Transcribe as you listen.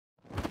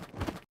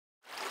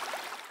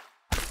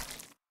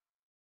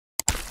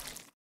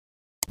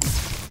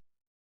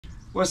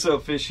What's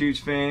up, FishHuge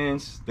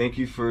fans? Thank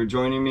you for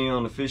joining me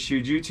on the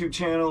FishHuge YouTube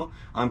channel.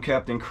 I'm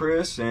Captain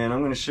Chris, and I'm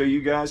going to show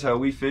you guys how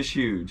we fish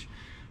huge.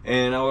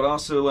 And I would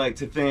also like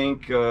to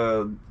thank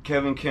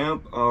Kevin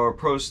Kemp, our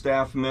pro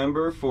staff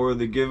member, for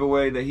the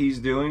giveaway that he's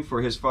doing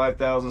for his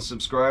 5,000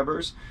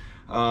 subscribers.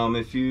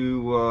 If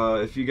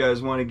you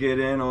guys want to get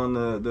in on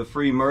the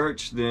free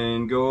merch,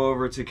 then go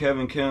over to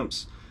Kevin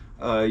Kemp's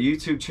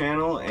YouTube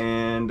channel,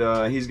 and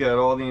he's got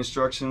all the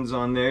instructions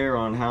on there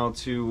on how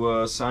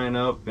to sign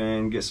up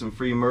and get some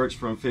free merch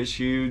from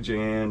FishHuge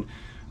and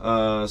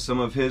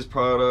some of his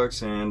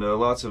products and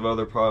lots of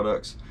other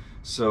products.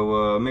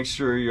 So make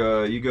sure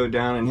you go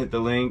down and hit the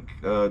link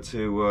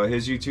to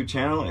his YouTube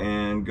channel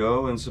and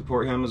go and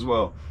support him as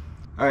well.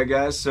 Alright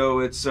guys, so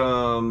it's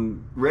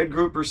red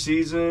grouper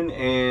season,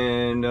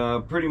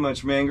 and pretty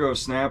much mangrove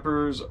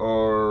snappers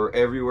are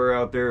everywhere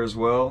out there as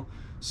well.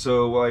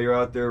 So while you're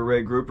out there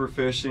red grouper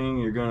fishing,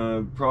 you're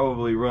gonna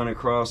probably run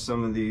across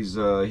some of these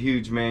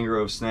huge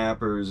mangrove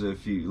snappers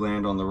if you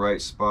land on the right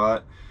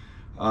spot.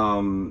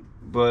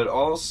 But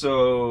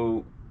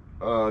also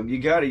you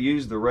got to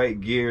use the right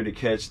gear to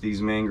catch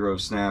these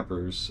mangrove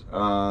snappers.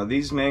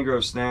 These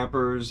mangrove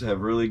snappers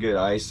have really good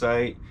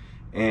eyesight,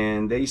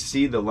 and they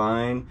see the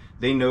line.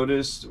 They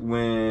notice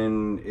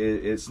when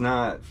it's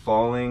not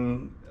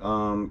falling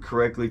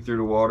correctly through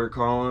the water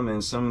column,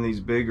 and some of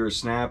these bigger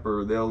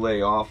snapper, they'll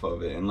lay off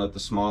of it and let the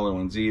smaller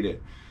ones eat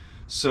it.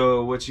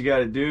 So what you got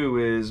to do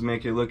is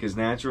make it look as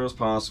natural as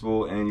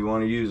possible, and you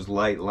want to use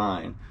light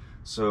line.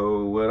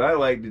 So what I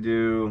like to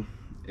do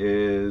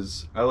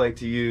is I like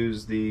to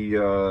use the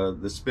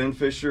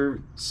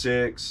Spinfisher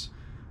 6.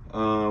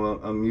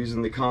 I'm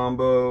using the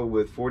combo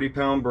with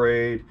 40-pound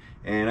braid,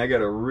 and I got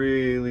a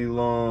really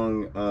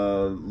long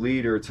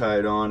leader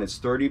tied on. It's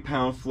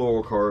 30-pound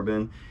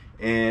fluorocarbon,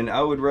 and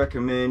I would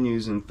recommend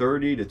using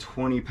 30 to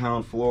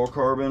 20-pound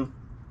fluorocarbon.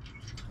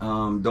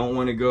 Don't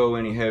want to go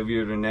any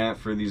heavier than that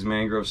for these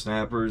mangrove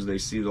snappers. They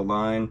see the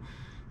line.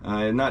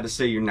 Not to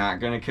say you're not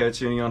going to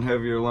catch any on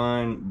heavier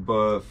line,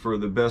 but for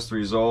the best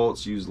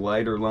results, use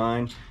lighter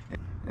line.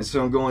 And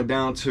so I'm going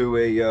down to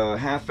a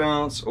 1/2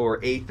 ounce or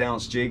 1/8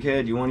 ounce jig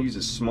head. You want to use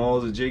as small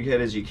as a jig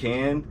head as you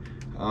can,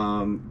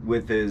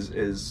 with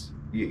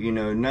you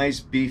know,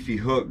 nice beefy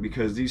hook,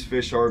 because these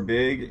fish are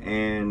big,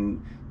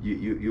 and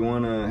you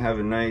want to have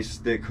a nice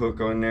thick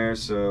hook on there.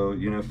 So,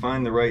 you know,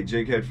 find the right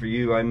jig head for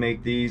you. I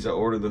make these. I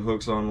order the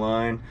hooks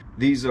online.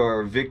 These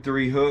are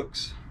Victory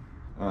hooks.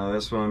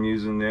 That's what I'm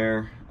using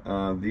there.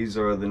 These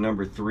are the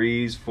number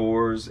 3s,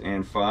 4s,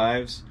 and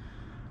 5s.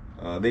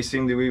 They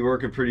seem to be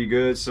working pretty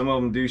good. Some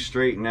of them do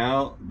straighten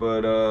out,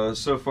 but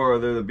so far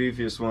they're the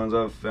beefiest ones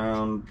I've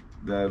found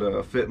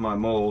that fit my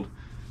mold.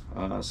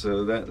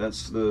 So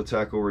that's the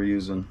tackle we're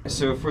using.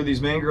 So for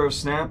these mangrove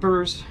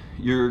snappers,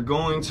 you're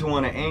going to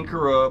want to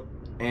anchor up,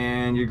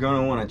 and you're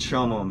going to want to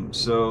chum them.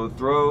 So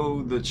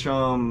throw the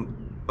chum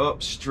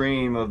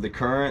upstream of the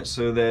current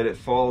so that it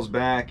falls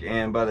back,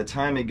 and by the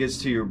time it gets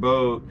to your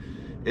boat,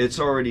 it's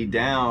already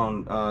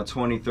down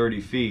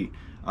 20-30 feet.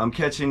 I'm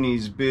catching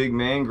these big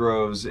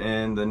mangroves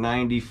in the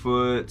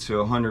 90-foot to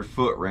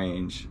 100-foot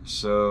range.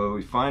 So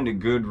we find a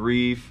good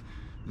reef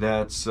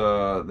that's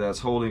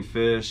holding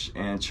fish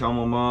and chum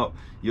them up.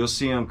 You'll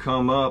see them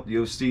come up.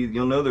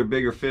 You'll know they're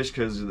bigger fish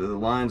because the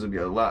lines will be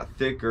a lot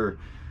thicker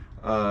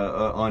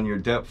on your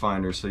depth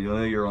finder. So you'll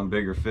know you're on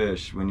bigger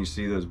fish when you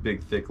see those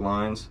big thick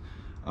lines.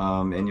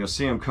 And you'll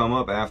see them come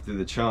up after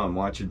the chum.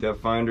 Watch your depth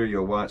finder.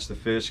 You'll watch the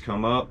fish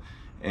come up.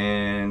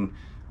 And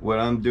what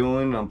I'm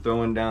doing, I'm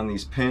throwing down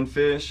these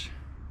pinfish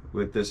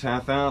with this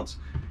 1/2 ounce,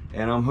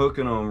 and I'm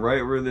hooking them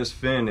right where this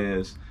fin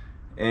is.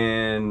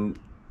 And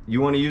you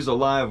want to use a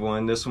live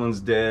one. This one's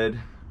dead.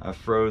 I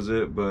froze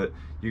it, but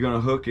you're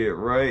gonna hook it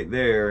right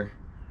there,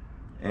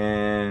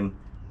 and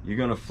you're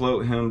gonna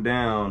float him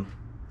down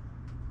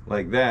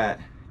like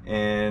that.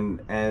 And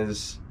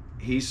as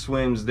he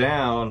swims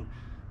down,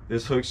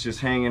 this hook's just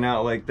hanging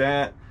out like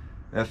that.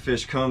 That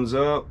fish comes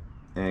up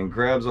and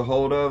grabs a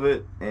hold of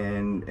it,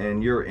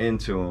 and you're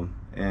into them.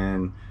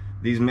 And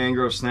these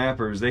mangrove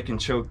snappers, they can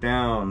choke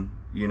down,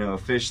 you know, a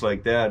fish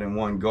like that in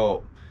one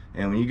gulp.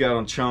 And when you got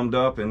them chummed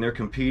up and they're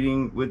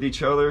competing with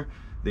each other,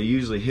 they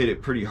usually hit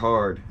it pretty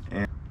hard.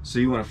 And so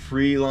you want to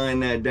free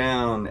line that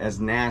down as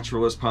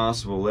natural as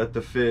possible. Let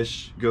the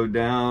fish go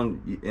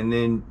down, and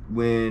then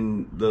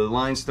when the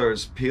line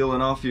starts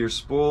peeling off of your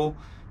spool,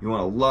 you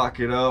want to lock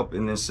it up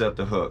and then set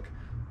the hook.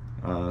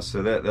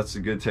 So that's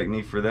a good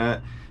technique for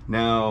that.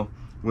 Now,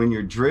 when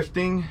you're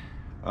drifting,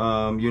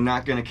 you're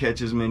not going to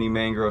catch as many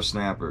mangrove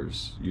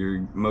snappers.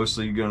 You're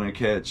mostly going to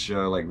catch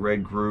like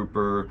red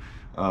grouper,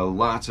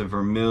 lots of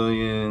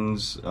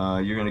vermilions.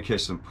 You're going to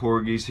catch some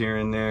porgies here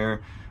and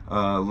there,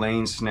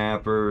 lane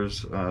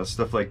snappers,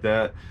 stuff like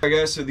that. Alright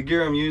guys, so the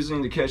gear I'm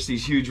using to catch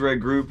these huge red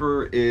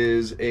grouper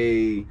is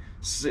a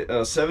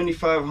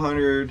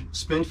 7500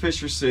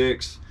 Spinfisher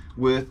 6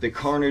 with the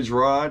Carnage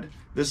rod.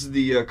 This is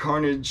the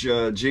Carnage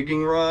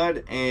jigging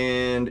rod,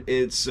 and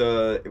it's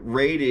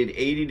rated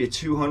 80 to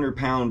 200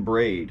 pound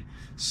braid.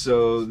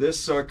 So this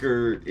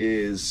sucker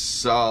is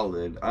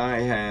solid. I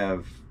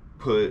have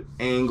put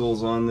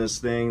angles on this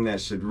thing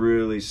that should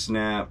really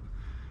snap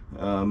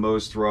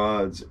most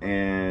rods,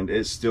 and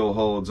it still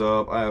holds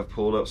up. I have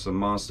pulled up some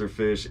monster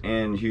fish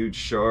and huge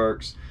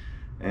sharks,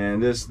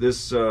 and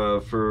this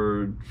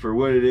for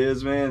what it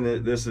is,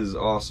 man, this is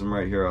awesome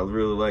right here. I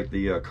really like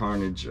the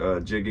Carnage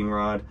jigging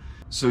rod.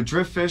 So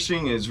drift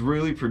fishing is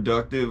really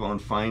productive on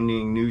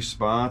finding new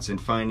spots and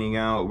finding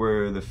out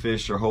where the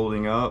fish are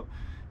holding up.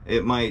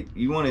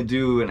 You want to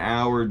do an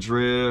hour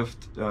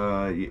drift,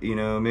 you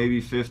know,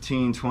 maybe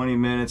 15-20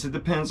 minutes. It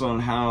depends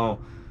on how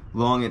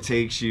long it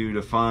takes you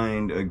to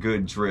find a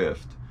good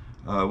drift.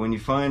 When you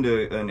find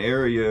an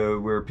area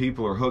where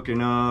people are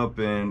hooking up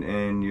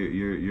and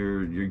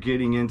you're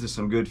getting into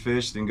some good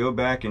fish, then go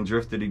back and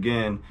drift it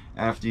again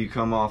after you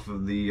come off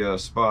of the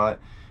spot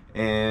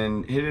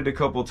and hit it a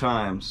couple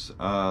times.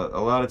 A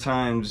lot of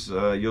times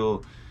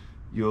you'll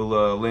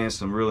land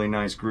some really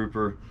nice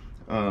grouper.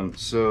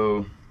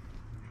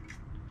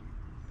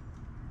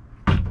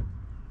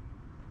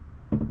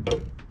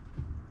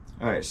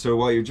 Alright, so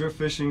while you're drift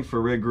fishing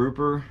for red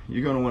grouper,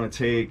 you're going to want to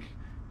take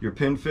your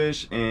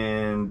pinfish,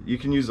 and you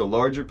can use a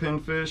larger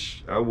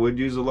pinfish. I would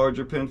use a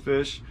larger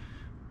pinfish,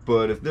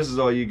 but if this is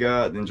all you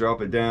got, then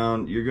drop it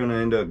down. You're going to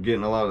end up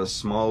getting a lot of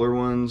smaller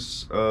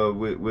ones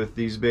with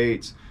these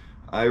baits.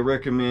 I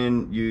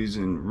recommend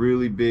using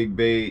really big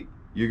bait.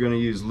 You're going to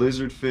use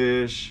lizard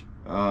fish,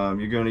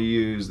 you're going to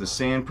use the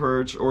sand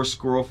perch or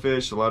squirrel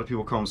fish. A lot of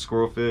people call them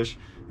squirrel fish.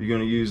 You're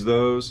going to use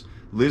those.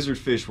 Lizard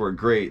fish work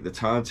great. The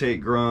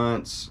tontate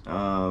grunts,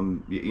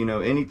 you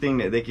know, anything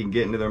that they can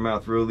get into their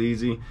mouth real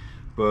easy.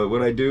 But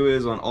what I do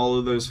is on all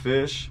of those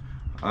fish,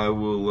 I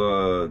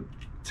will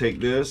take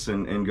this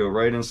and go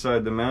right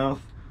inside the mouth,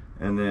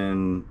 and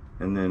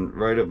then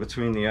right up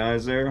between the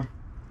eyes there,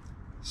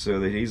 so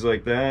that he's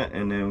like that.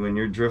 And then when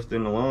you're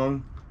drifting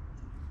along,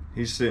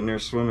 he's sitting there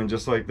swimming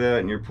just like that,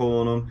 and you're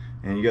pulling him,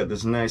 and you got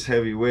this nice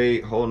heavy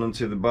weight holding him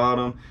to the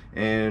bottom.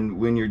 And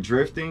when you're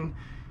drifting,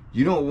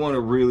 you don't want to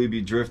really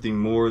be drifting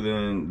more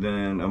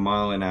than a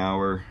mile an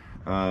hour.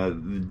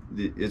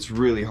 It's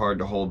really hard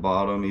to hold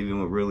bottom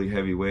even with really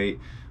heavy weight.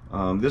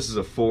 This is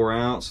a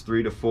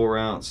 3 to 4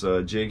 ounce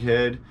jig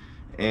head,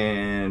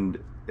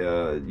 and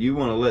you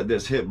want to let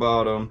this hit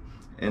bottom,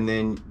 and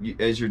then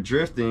as you're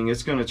drifting,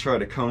 it's going to try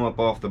to come up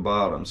off the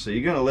bottom. So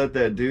you're going to let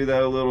that do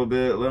that a little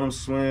bit, let them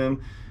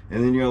swim,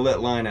 and then you're going to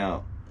let line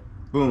out.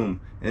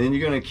 Boom. And then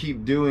you're going to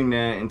keep doing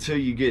that until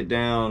you get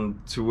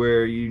down to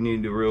where you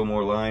need to reel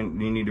more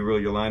line. You need to reel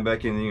your line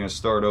back in, and then you're going to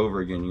start over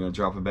again. You're going to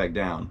drop it back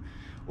down.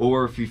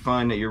 Or if you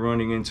find that you're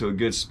running into a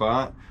good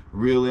spot,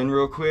 reel in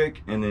real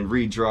quick and then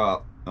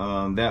re-drop.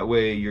 That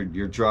way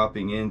you're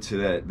dropping into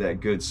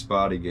that good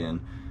spot again.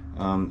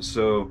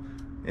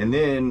 And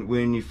then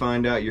when you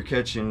find out you're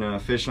catching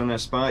fish on that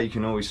spot, you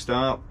can always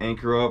stop,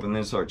 anchor up, and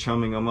then start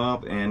chumming them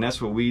up. And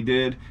that's what we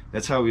did.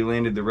 That's how we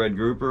landed the red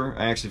grouper.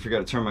 I actually forgot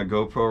to turn my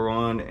GoPro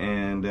on,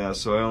 and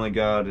so I only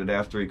got it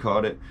after he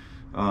caught it.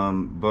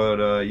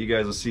 You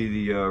guys will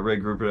see the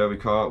red grouper that we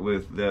caught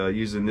with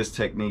using this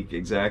technique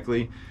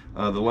exactly.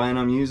 The line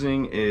I'm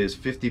using is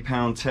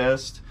 50-pound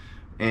test,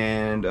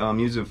 and I'm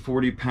using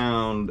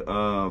 40-pound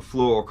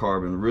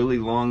fluorocarbon, really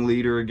long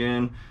leader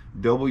again,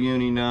 double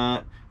uni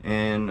knot,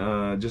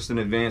 and just an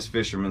advanced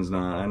fisherman's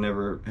knot. I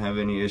never have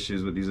any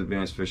issues with these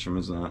advanced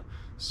fisherman's knot.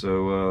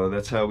 So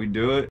that's how we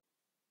do it.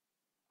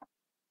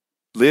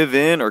 Live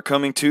in or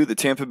coming to the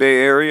Tampa Bay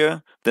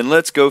area? Then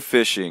let's go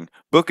fishing.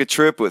 Book a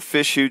trip with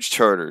FishHuge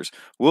Charters.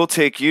 We'll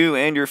take you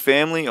and your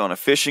family on a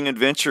fishing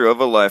adventure of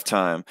a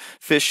lifetime.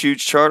 FishHuge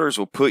Charters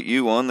will put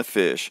you on the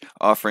fish,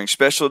 offering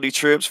specialty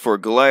trips for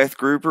Goliath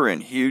grouper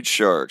and huge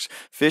sharks.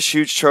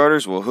 FishHuge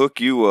Charters will hook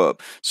you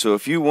up. So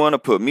if you want to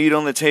put meat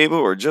on the table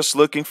or just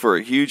looking for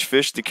a huge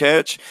fish to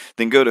catch,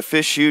 then go to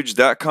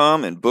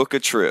fishhuge.com and book a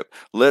trip.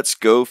 Let's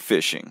go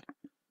fishing.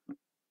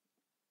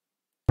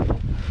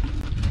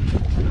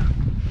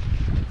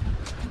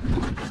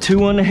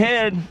 Two on the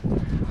head.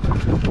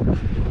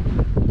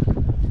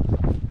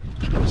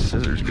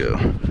 Scissors go.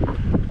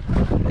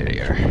 There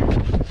you are.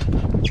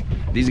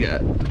 These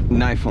got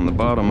knife on the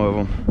bottom of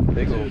them.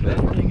 Big old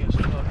thing.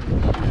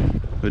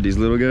 With these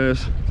little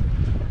guys.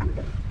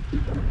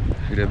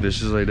 Look at that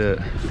fish just like that.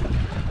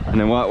 And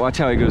then watch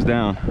how he goes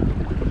down.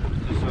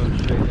 Just so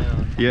straight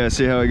down. Yeah,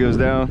 see how he goes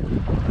down?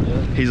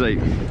 Yeah. He's like,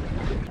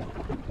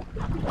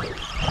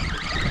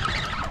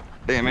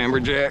 damn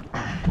amberjack.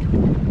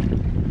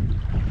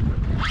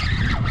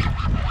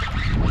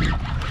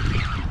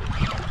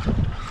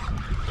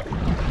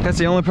 That's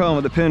the only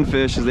problem with the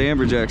pinfish, is the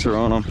amberjacks are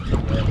on them.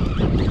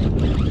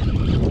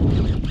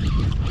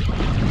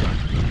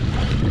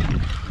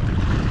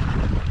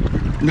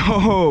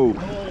 No!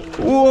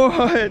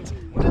 What?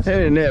 That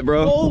ain't net,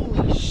 bro.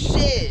 Holy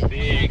shit!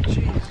 Big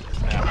Jesus.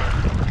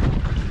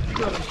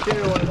 Okay,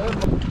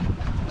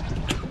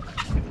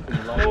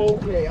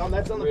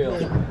 that's on the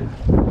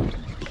pin.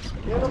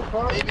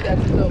 Maybe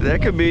that's enough.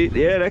 That could be,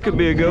 yeah, that could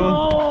be a good one.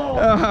 Oh,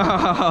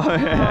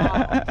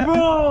 yeah.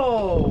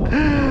 Bro!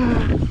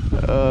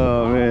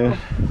 Oh man.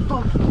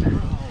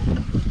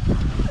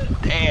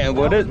 Man,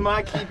 what is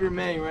my keeper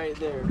main right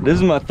there? This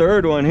is my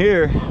third one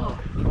here.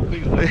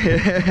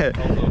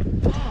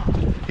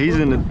 He's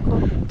in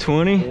the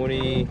 20.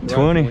 20.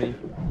 20.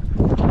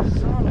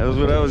 That was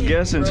what I was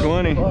guessing,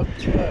 20.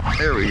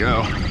 There we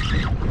go.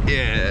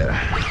 Yeah.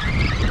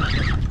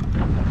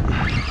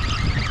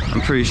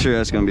 I'm pretty sure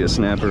that's gonna be a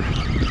snapper.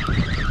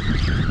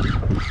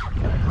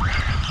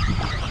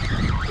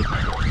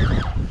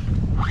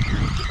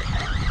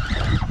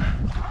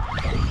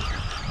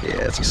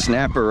 Yeah, it's a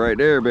snapper right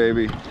there,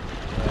 baby.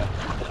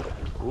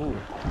 Ooh.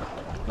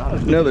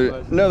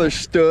 Another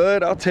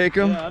stud. I'll take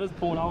him. Yeah, I just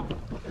pulled out.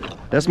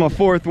 That's my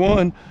fourth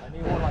one. I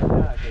need one like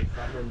that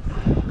because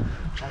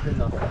I've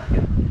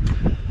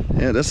been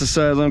Yeah, that's the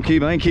size I'm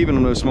keeping. I ain't keeping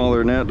them no smaller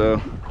than that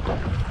though.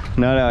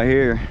 Not out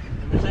here.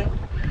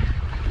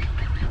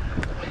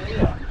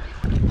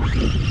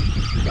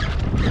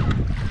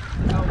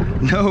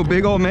 No,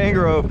 big old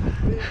mangrove.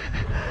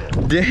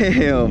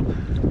 Damn.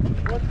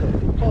 What the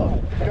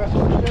fuck?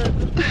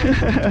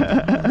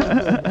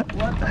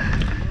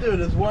 Dude,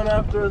 it's one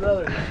after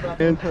another.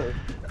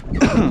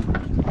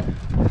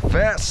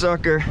 Fat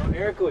sucker.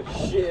 Eric would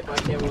shit if I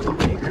came with a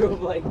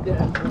mangrove like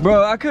that.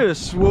 Bro, I could have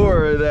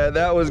swore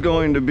that was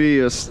going to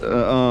be a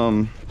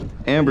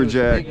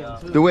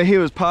amberjack. The way he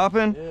was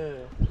popping. Yeah.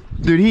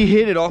 Dude, he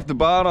hit it off the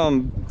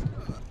bottom.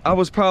 I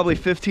was probably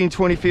 15,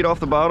 20 feet off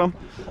the bottom.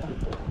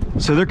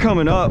 So they're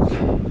coming up.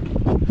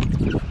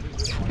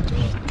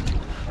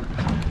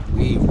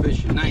 We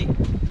fish at night.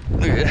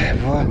 Look at that,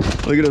 boy.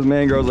 Look at those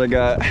mangroves I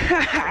got.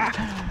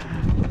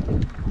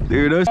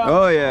 Dude, those,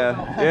 oh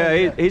yeah.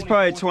 Yeah, he's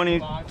probably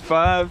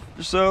 25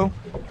 or so.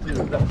 Dude,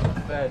 that's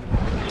bad.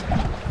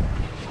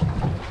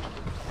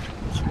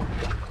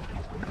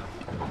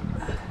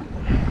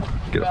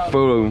 Get a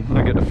photo.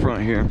 I'll get the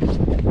front here.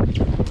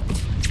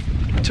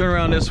 Turn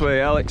around this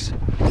way, Alex.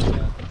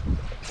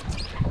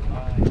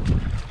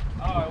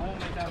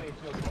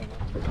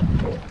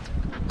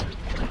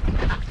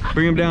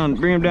 Bring him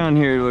down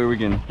here where we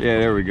can. Yeah,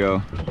 there we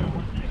go.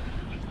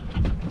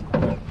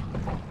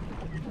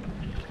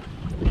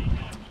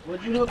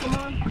 What'd you hook him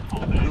on?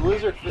 The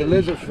lizard fish. The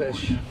lizard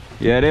fish.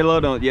 Yeah, they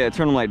load on. Yeah,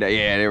 turn them like that.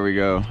 Yeah, there we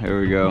go.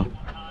 There we go.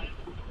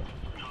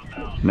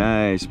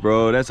 Nice,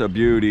 bro. That's a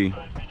beauty.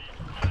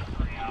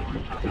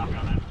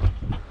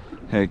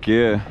 Heck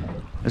yeah.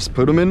 Let's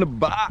put them in the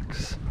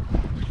box.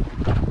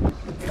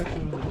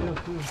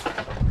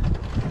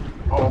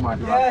 Oh my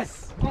god.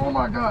 Yes. Oh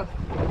my god.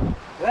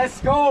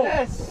 Let's go.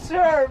 Yes,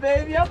 sir,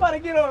 baby. I'm about to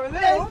get over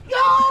there.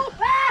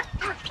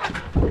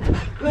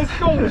 Let's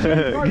go. Let's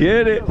go.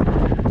 Get it.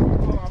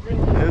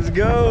 Let's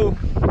go.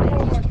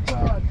 Oh my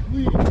god,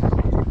 please.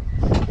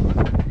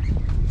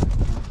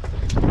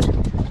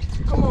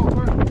 Come on,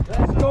 bro.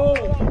 Let's go.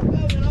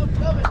 I'm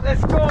coming.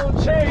 Let's go,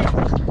 Chase.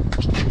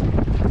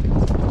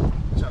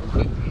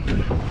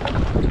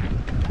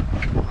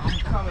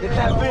 Get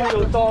that video,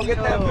 dog. Get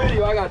that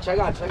video. I got you.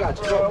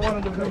 Bro, I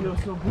wanted the video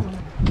so good.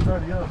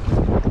 Hurry up.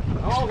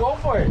 Oh, go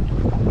for it.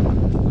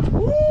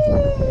 Woo!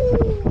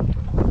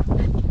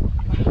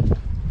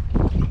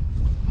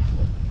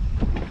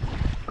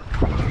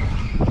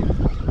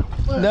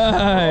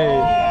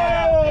 Nice.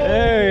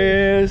 There he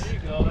is.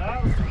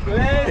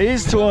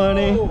 He's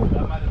 20.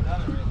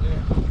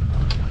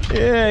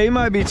 Yeah, he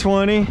might be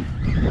 20.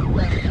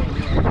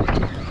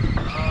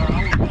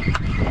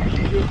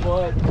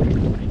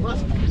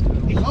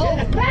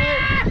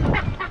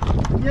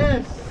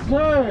 Yes,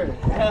 sir.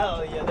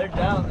 Hell yeah, they're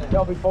down there.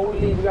 Yo, before we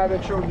leave, we gotta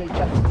make sure we get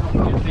checked.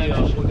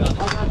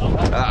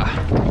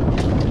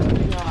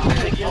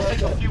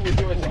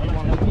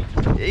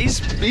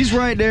 He's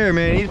right there,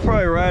 man. He's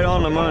probably right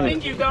on the I money.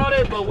 think you got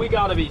it, but we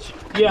gotta be.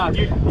 Yeah,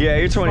 Yeah,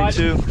 you're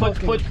 22. Put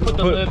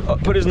the lip.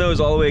 Put his nose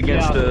all the way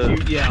against the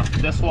Yeah,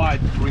 that's why I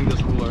bring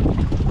this ruler.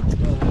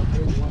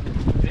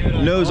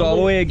 nose all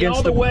the way against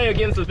all the. the way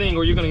against the thing,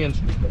 or you're gonna get.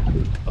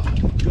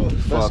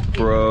 Fuck,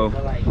 bro.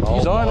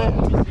 He's on it.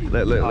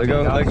 Let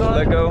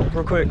go,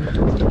 real quick.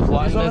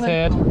 Flies in his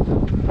head.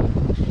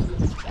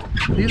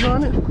 He's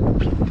on it.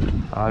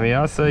 I mean,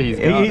 I'll say he's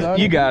got it.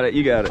 You got it.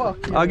 You got it.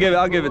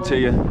 I'll give it to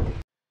you.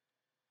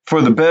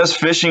 For the best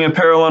fishing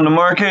apparel on the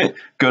market,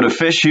 go to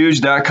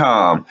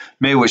FishHuge.com.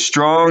 Made with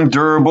strong,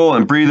 durable,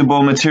 and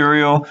breathable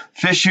material,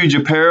 FishHuge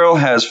apparel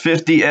has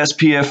 50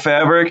 SPF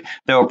fabric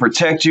that will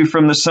protect you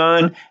from the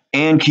sun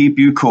and keep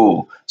you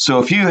cool. So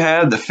if you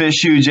have the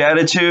FishHuge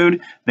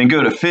attitude, then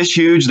go to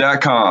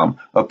FishHuge.com.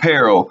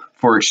 Apparel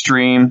for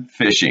extreme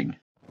fishing.